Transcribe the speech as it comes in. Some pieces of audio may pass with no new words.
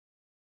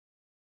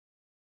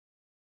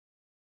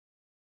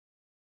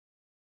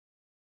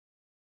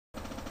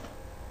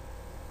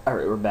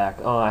Alright, we're back.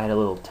 I had a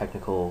little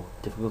technical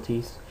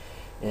difficulties,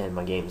 and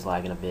my game's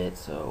lagging a bit,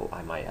 so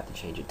I might have to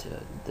change it to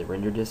the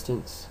render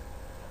distance.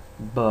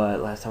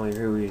 But last time we were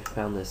here, we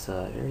found this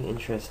very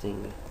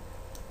interesting,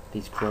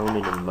 these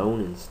groaning and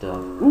moaning stuff.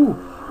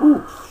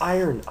 Ooh,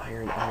 iron.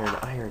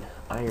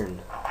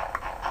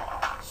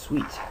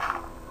 Sweet.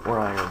 More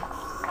iron.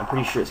 I'm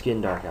pretty sure it's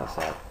getting dark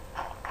outside.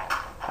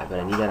 But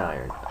I need that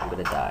iron. I'm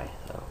gonna die,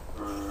 so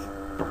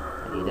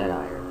I need that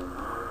iron.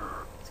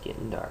 It's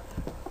getting dark.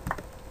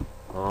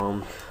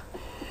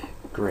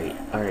 Great.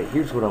 Alright,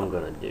 here's what I'm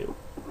gonna do.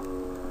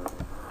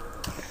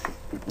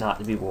 Not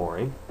to be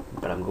boring,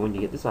 but I'm going to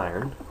get this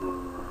iron.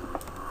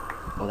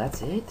 Oh,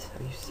 that's it?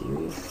 Are you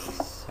serious?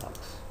 This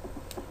sucks.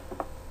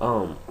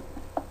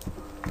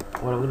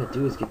 What I'm gonna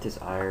do is get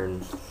this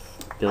iron,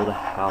 build a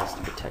house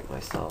to protect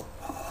myself.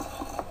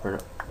 Or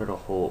a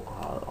hole,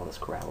 all this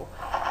gravel.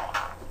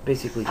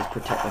 Basically, just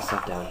protect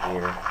myself down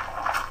here.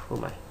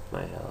 Oh,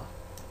 my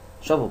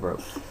shovel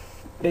broke.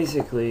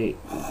 Basically,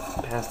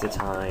 past the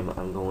time,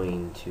 I'm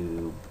going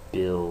to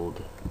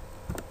build.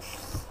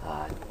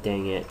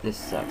 Dang it, this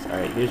sucks.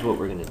 Alright, here's what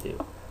we're gonna do.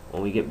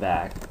 When we get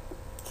back,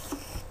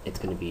 it's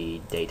gonna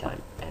be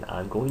daytime, and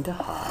I'm going to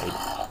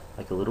hide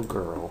like a little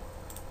girl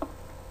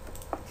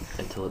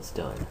until it's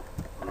done.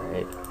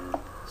 Alright,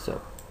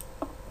 so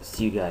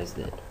see you guys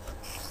then.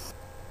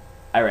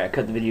 Alright, I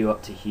cut the video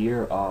up to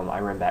here. I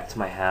ran back to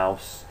my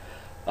house,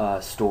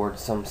 stored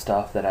some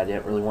stuff that I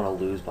didn't really want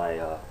to lose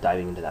by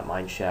diving into that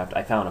mine shaft.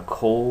 I found a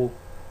coal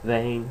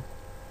vein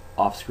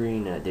off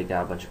screen, and I digged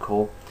out a bunch of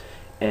coal,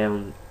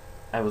 and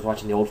I was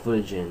watching the old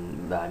footage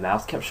and my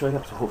mouse kept showing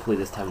up, so hopefully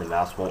this time the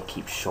mouse won't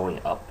keep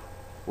showing up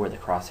where the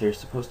crosshair is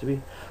supposed to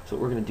be. So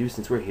what we're going to do,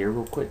 since we're here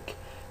real quick,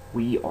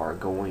 we are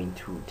going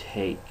to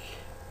take,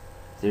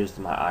 there's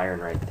my iron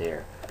right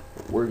there.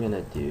 What we're going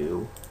to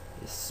do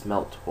is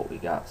smelt what we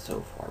got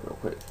so far real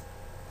quick.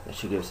 That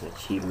should give us an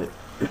achievement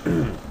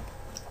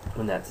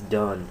when that's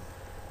done.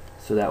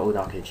 So that will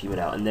knock an achievement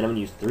out. And then I'm going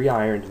to use 3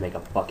 iron to make a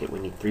bucket. We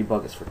need 3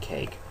 buckets for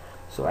cake.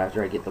 So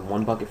after I get the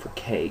 1 bucket for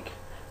cake,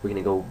 we're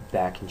going to go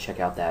back and check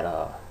out that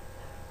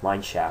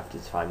mine shaft to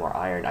find more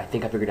iron. I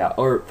think I figured out,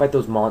 or fight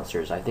those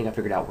monsters. I think I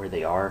figured out where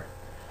they are.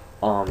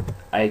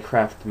 I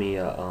crafted me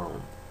a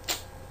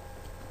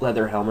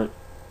leather helmet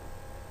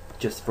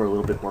just for a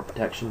little bit more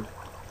protection.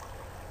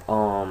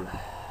 I'm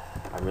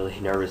really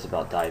nervous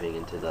about diving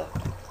into the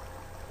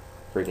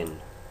friggin'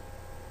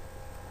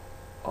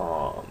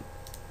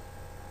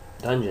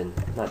 dungeon.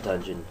 Not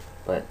dungeon,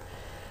 but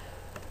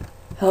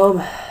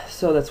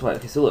so that's why.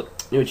 Okay, so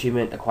look, new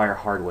achievement, acquire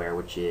hardware,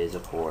 which is,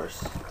 of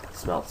course,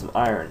 smelt some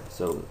iron.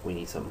 So we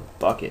need some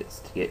buckets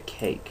to get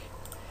cake.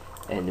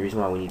 And the reason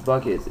why we need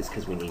buckets is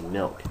because we need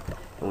milk.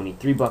 And we need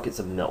 3 buckets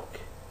of milk.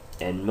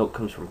 And milk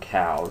comes from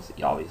cows,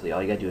 obviously.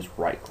 All you gotta do is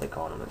right-click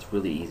on them. It's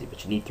really easy,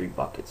 but you need 3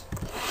 buckets.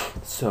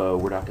 So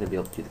we're not gonna be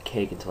able to do the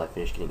cake until I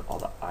finish getting all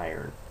the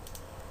iron.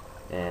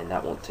 And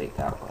that won't take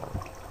that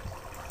long.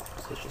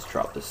 So let's just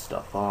drop this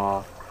stuff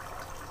off.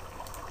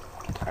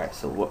 Alright,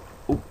 so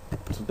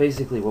so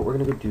basically what we're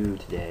gonna go do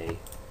today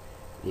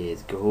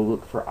is go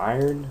look for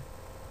iron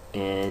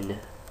in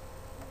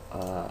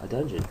a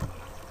dungeon,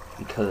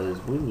 because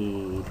we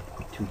need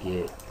to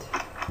get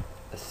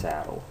a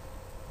saddle.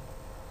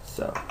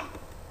 So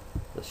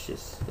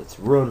let's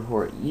run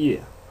for it.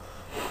 Yeah.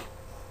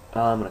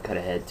 I'm gonna cut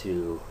ahead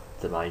to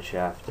the mine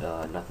shaft.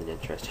 Nothing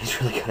interesting is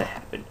really gonna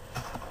happen.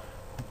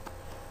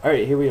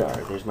 Alright, here we are.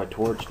 There's my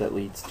torch that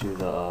leads to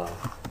the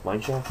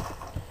mine shaft.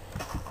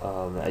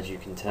 As you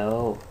can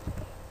tell,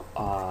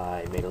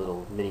 I made a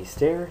little mini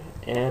stair,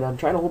 and I'm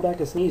trying to hold back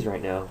a sneeze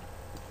right now.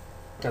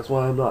 That's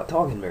why I'm not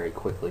talking very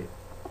quickly.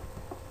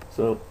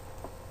 So,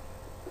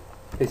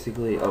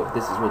 basically, oh,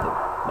 this is where the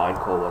mine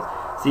coal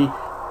was. See,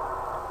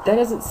 that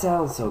doesn't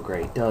sound so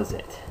great, does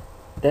it?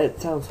 That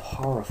sounds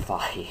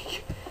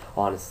horrifying,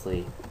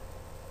 honestly.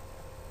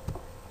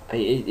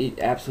 That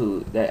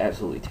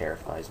absolutely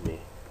terrifies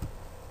me.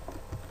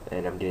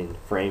 And I'm getting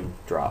frame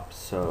drops,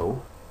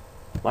 so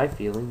my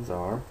feelings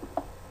are,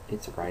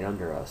 it's right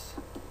under us.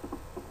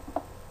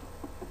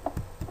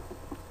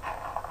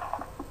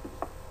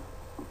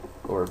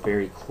 Or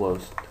very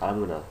close, I'm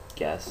gonna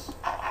guess.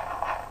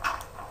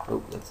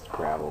 Oh, that's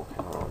gravel,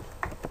 come on.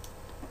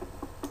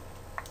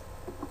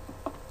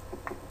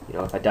 You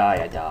know, if I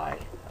die, I die.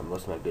 And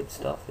most of my good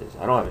stuff is,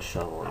 I don't have a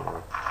shovel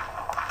anymore.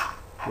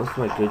 Most of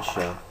my good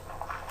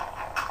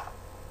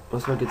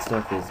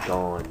stuff is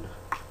gone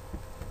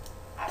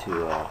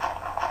to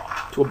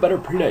a better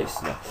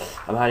place now.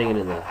 I'm hiding it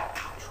in the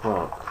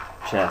trunk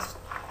chest,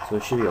 so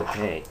it should be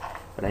okay.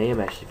 But I am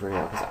actually freaking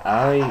out because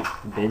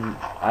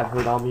I've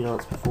heard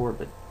ambiance before,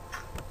 but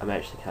I'm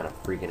actually kind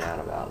of freaking out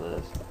about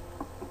this.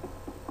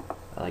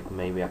 Like,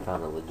 maybe I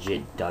found a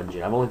legit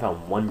dungeon. I've only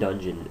found 1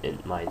 dungeon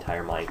in my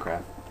entire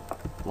Minecraft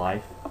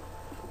life,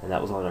 and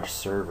that was on our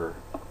server.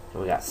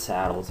 And we got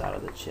saddles out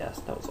of the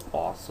chest. That was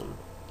awesome.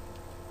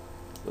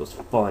 It was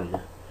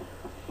fun.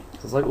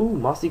 I was like, ooh,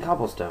 mossy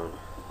cobblestone.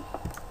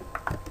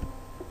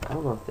 I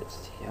don't know if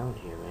that's down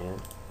here,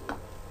 man.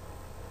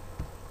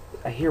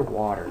 I hear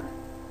water.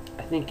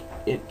 I think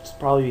it's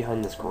probably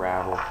behind this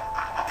gravel.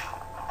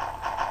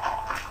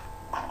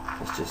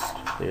 Let's just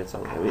clear it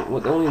out. I mean,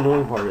 what the only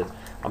annoying part is,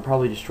 I'm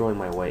probably destroying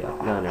my way up.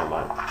 No, never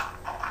mind.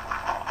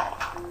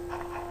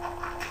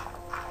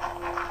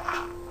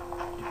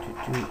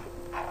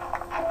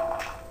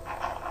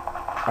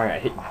 Alright, I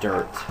hit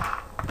dirt.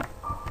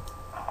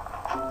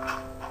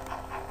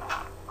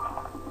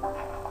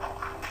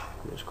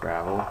 There's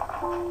gravel.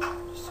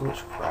 There's so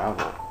much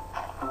gravel.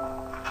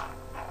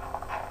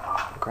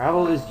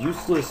 Gravel is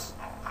useless.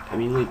 I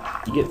mean, like,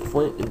 you get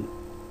flint and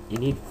you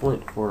need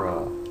flint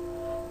for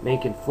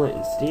making flint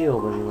and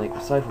steel, but I mean, like,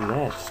 aside from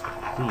that, it's just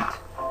complete.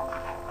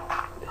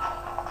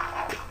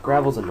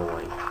 Gravel's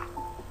annoying.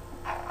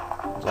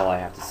 That's all I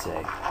have to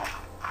say.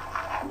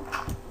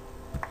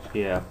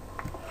 Yeah.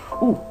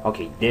 Ooh,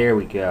 okay, there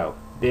we go.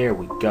 There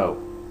we go.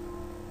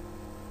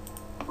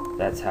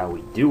 That's how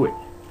we do it.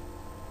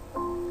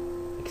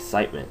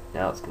 Excitement.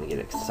 Now it's gonna get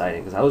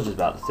exciting, because I was just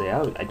about to say,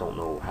 I don't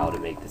know how to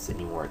make this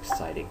any more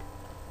exciting.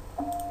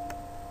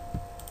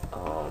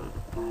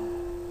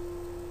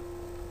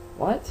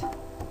 What?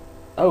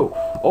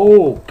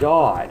 Oh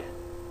God.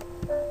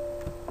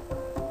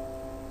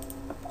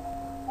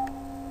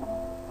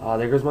 Oh,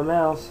 there goes my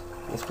mouse.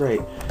 That's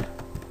great.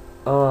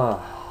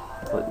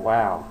 But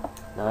wow,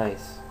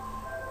 nice.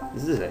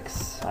 This is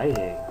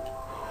exciting.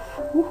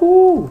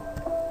 Woohoo!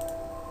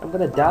 I'm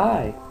gonna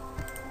die.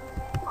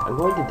 I'm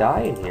going to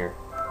die in here.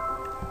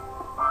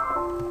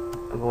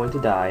 I'm going to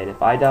die, and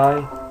if I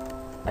die,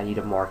 I need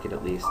to mark it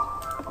at least.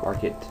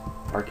 Mark it.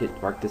 Mark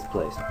it. Mark this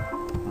place.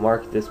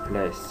 Mark this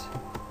place.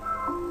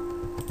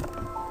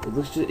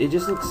 It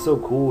just looks so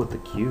cool with the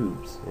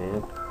cubes,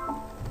 man.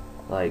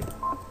 Like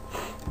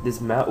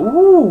this mount.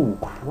 Ooh,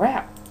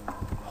 crap!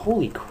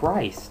 Holy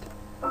Christ!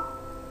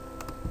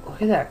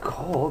 Look at that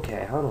coal.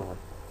 Okay, hold on.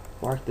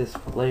 Mark this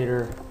for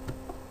later.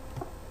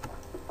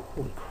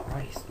 Holy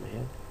Christ,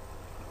 man!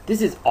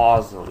 This is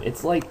awesome.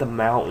 It's like the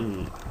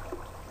mountain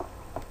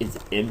is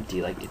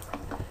empty. Like it's.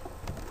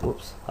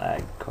 Whoops,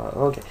 lag.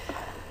 Okay.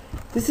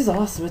 This is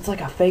awesome. It's like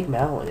a fake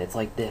mountain. It's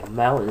like the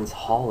mountain's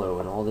hollow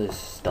and all this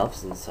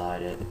stuff's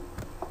inside it.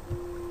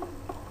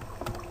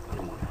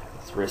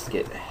 Let's risk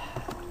it.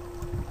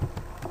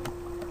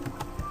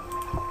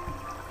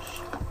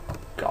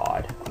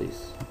 God,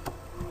 please.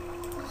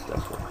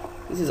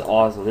 This is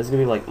awesome. This is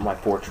gonna be like my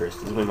fortress.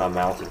 This is gonna be my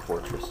mountain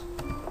fortress.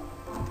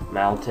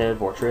 Mountain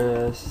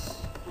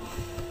fortress.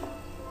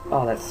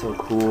 Oh, that's so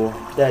cool.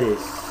 That is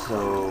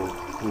so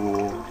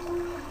cool.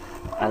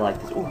 I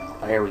like this. Ooh,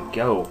 there we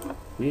go.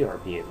 We are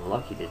being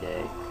lucky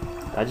today.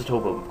 I just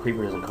hope a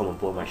creeper doesn't come and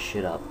blow my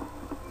shit up.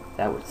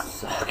 That would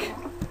suck.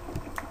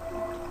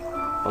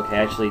 Okay,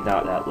 actually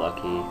not that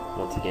lucky.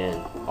 Once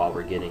again, all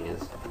we're getting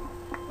is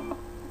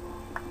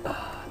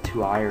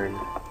 2 iron.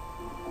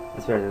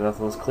 That's better than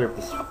nothing. Let's clear up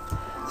this.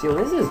 See, well,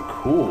 this is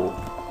cool.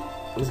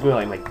 This is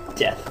gonna be like my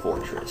death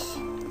fortress.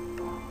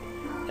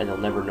 And they'll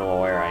never know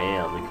where I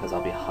am because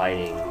I'll be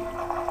hiding.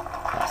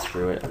 Ah,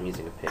 screw it. I'm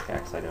using a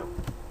pickaxe, I know.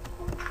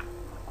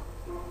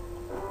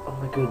 Oh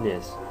my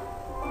goodness.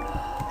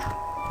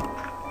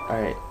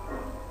 Alright.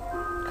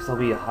 Because I'll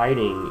be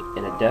hiding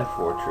in a death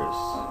fortress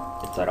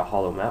inside a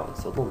hollow mountain,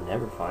 so they'll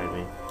never find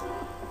me.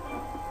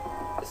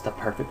 It's the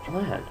perfect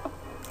plan.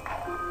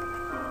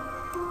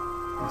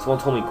 Someone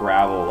told me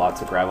gravel,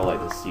 lots of gravel like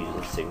this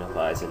usually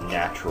signifies a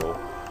natural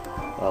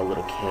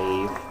little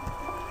cave.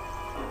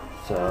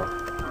 So,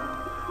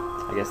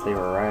 I guess they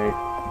were right.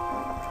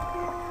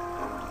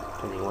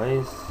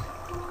 Anyways,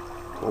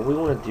 what we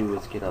want to do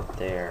is get up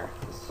there.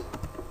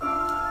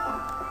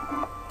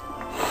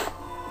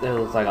 There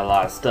looks like a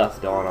lot of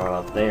stuff going on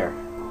up there.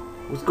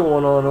 What's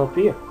going on up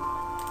here?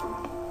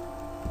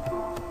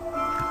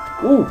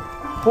 Ooh,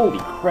 holy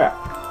crap.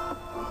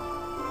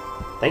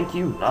 Thank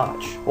you,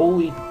 Notch.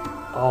 Holy,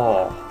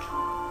 oh.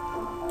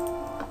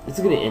 This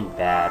is gonna end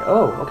bad.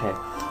 Oh, okay.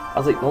 I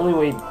was like, the only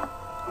way,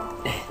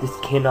 this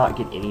cannot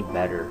get any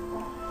better.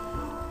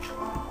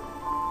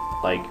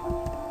 Like,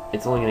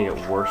 it's only gonna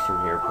get worse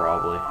from here,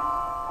 probably.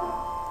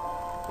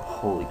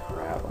 Holy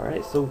crap.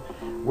 Alright, so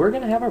we're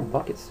gonna have our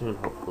bucket soon,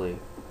 hopefully.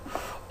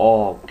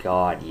 Oh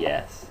god,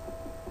 yes.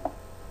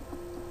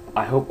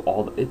 I hope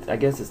I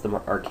guess it's the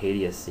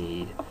Arcadia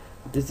seed.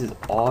 This is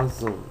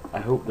awesome. I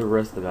hope the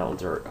rest of the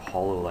mountains are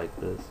hollow like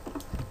this.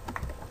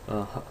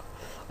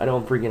 I know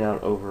I'm freaking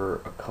out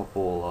over a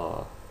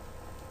couple,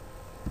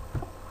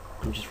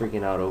 I'm just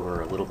freaking out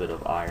over a little bit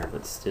of iron,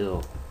 but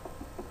still.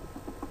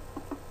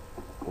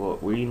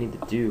 What we need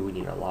to do, we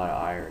need a lot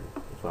of iron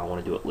if I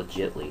want to do it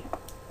legitly.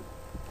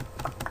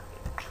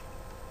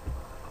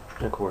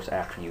 And of course,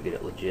 after you get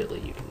it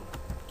legitly, you can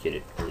get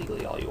it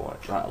illegally all you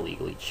want. Not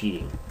illegally,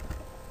 cheating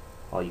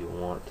all you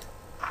want.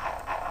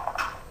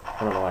 I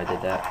don't know why I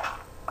did that.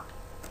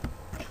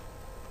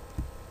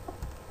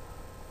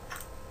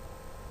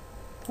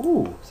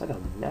 Ooh, it's like a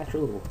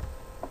natural little...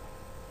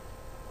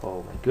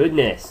 Oh my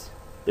goodness!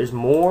 There's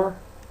more?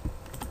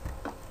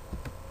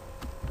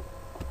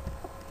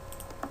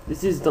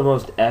 This is the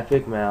most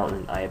epic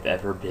mountain I have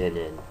ever been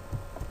in.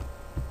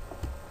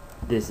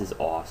 This is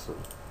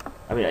awesome.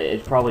 I mean,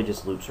 it probably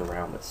just loops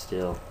around, but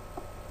still.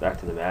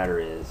 Fact of the matter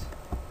is,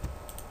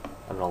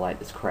 I'm gonna light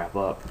this crap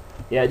up.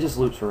 Yeah, it just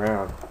loops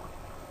around.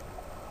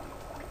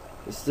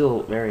 It's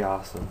still very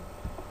awesome.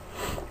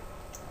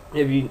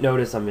 If you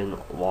notice, I've been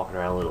walking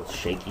around a little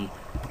shaky,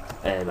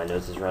 and my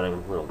nose is running a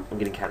little. I'm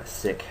getting kind of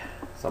sick,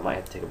 so I might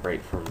have to take a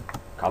break from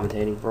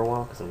commentating for a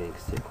while because I'm getting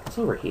sick. What's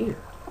over here?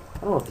 I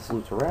don't know if this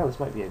loops around. This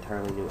might be an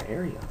entirely new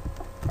area.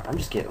 I'm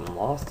just getting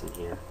lost in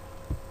here.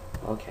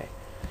 Okay.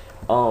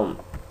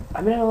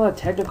 I've been having a lot of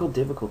technical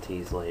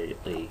difficulties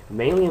lately,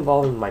 mainly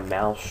involving my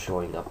mouse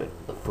showing up in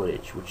the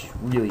footage, which is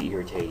really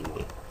irritating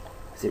me,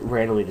 because it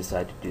randomly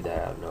decided to do that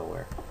out of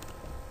nowhere.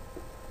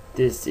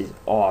 This is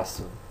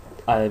awesome.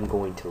 I am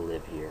going to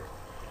live here.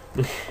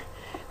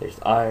 There's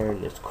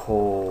iron, there's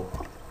coal,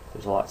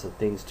 there's lots of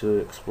things to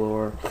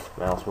explore.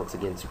 Mouse once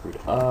again screwed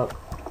up.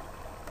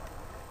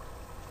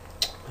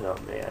 Oh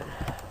man.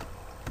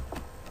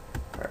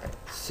 Alright,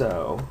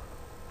 so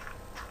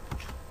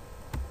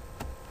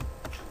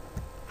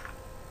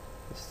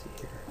let's see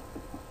here.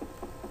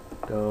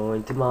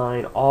 Going to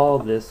mine all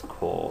this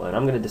coal, and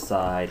I'm gonna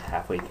decide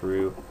halfway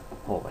through.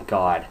 Oh my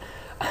god.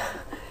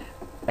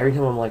 Every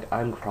time I'm like,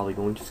 I'm probably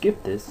going to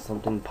skip this,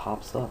 something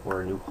pops up,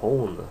 or a new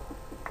hole in the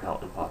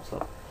mountain pops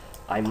up.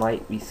 I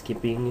might be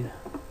skipping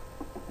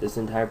this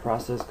entire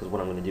process, because what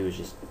I'm going to do is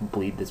just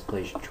bleed this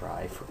place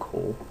dry for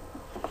coal.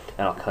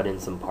 And I'll cut in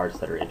some parts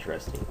that are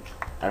interesting.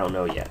 I don't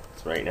know yet.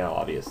 So right now,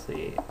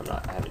 obviously,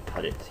 I haven't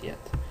cut it yet.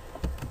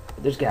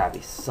 But there's got to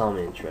be some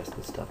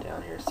interesting stuff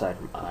down here, aside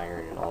from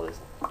iron and all this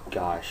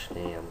gosh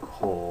damn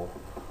coal.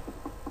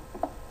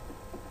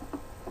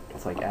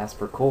 It's like, ask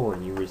for coal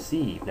and you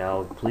receive.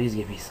 Now, please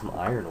give me some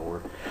iron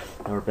ore.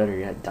 Or better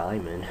yet,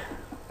 diamond.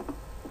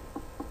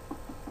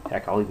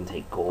 Heck, I'll even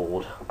take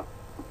gold.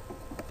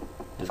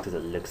 Just because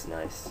it looks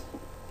nice.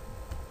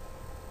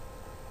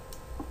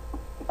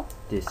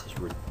 This is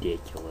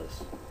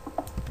ridiculous.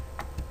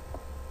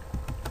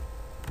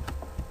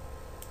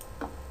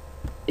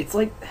 It's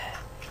like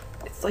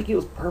it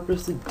was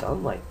purposely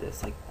done like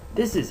this. Like,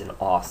 this is an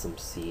awesome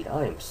seed.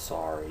 I am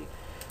sorry.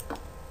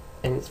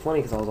 And it's funny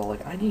because I was all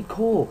like, I need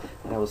coal.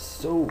 And I was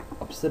so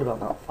upset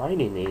about not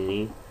finding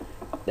any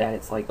that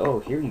it's like, oh,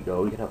 here you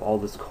go. You can have all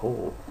this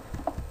coal.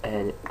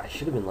 And I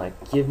should have been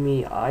like, give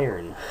me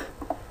iron.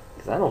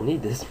 Because I don't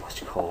need this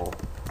much coal.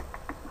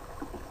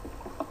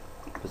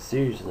 But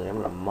seriously, I'm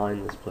going to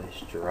mine this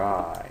place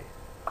dry.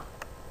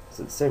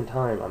 So at the same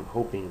time, I'm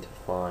hoping to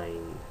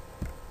find,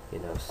 you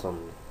know,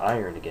 some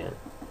iron again.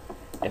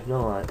 If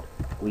not,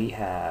 we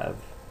have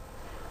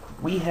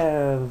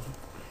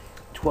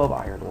 12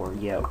 iron ore.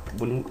 Yeah,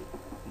 when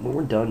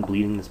we're done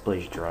bleeding this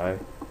place dry,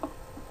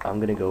 I'm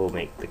gonna go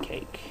make the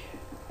cake,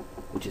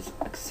 which is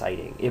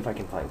exciting if I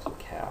can find some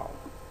cow.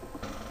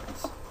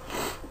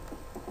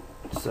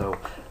 So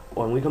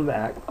when we come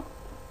back,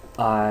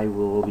 I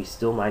will be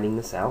still mining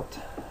this out.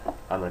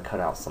 I'm gonna cut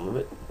out some of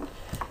it,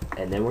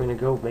 and then we're gonna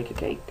go make a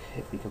cake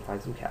if we can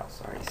find some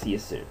cows. Alright, see you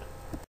soon.